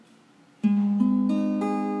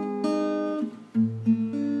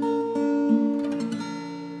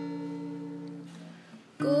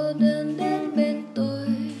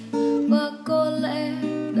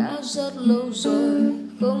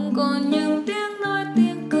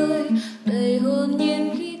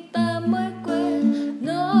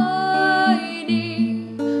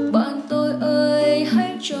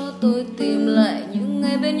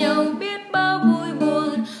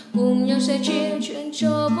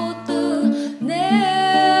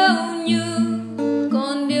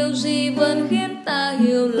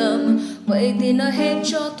thì nói hết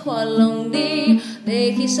cho thỏa lòng đi,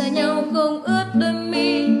 để khi xa nhau không ướt đôi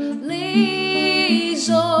mi. Lý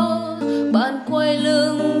do bạn quay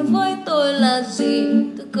lưng với tôi là gì?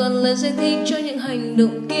 Tôi cần lời giải thích cho những hành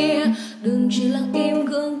động kia. Đừng chỉ lặng im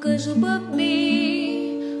gượng cười rồi bước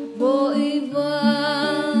đi vội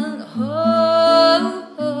vàng.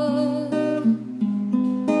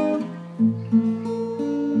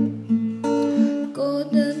 Cô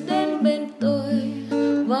đơn đến bên tôi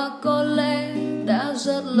và có lẽ đã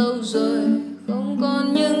rất lâu rồi, không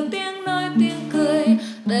còn những tiếng nói tiếng cười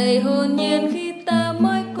đầy hồn nhiên khi ta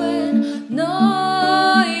mới quên.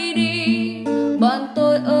 Nói đi bạn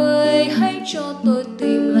tôi ơi, hãy cho tôi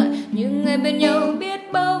tìm lại những ngày bên nhau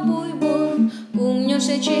biết bao vui buồn, cùng nhau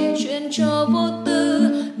sẻ chia chuyện cho vô tư.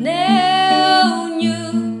 Nếu như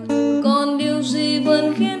còn điều gì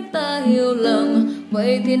vẫn khiến ta hiểu lầm,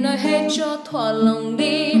 vậy thì nói hết cho thỏa lòng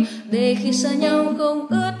đi, để khi xa nhau không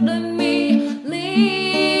ướt đôi mi.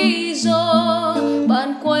 Lý do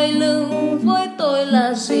bạn quay lưng với tôi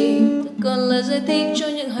là gì? Tôi cần lời giải thích cho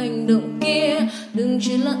những hành động kia. Đừng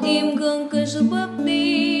chỉ lặng im gượng cười rồi bước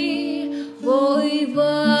đi vội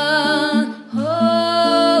vàng.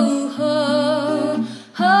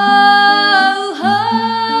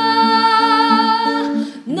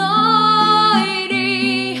 Nói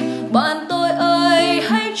đi bạn tôi ơi,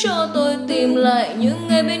 hãy cho tôi tìm lại những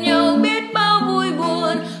ngày bên nhau biết bao vui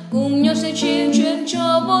buồn, cùng nhau sẽ chia chuyện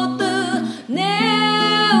cho vô tư.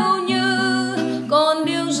 Nếu như còn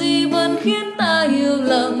điều gì vẫn khiến ta hiểu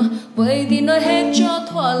lầm, vậy thì nói hết cho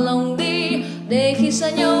thỏa lòng đi, để khi xa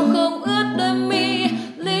nhau không ướt đôi mi.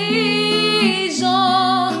 Lý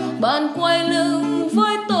do bạn quay lưng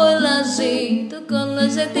với tôi là gì? Tôi cần lời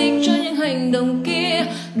giải thích cho những hành động kia.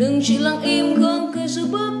 Đừng chỉ lặng im gượng cười rồi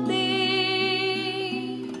bước đi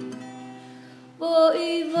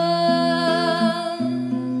vội vàng.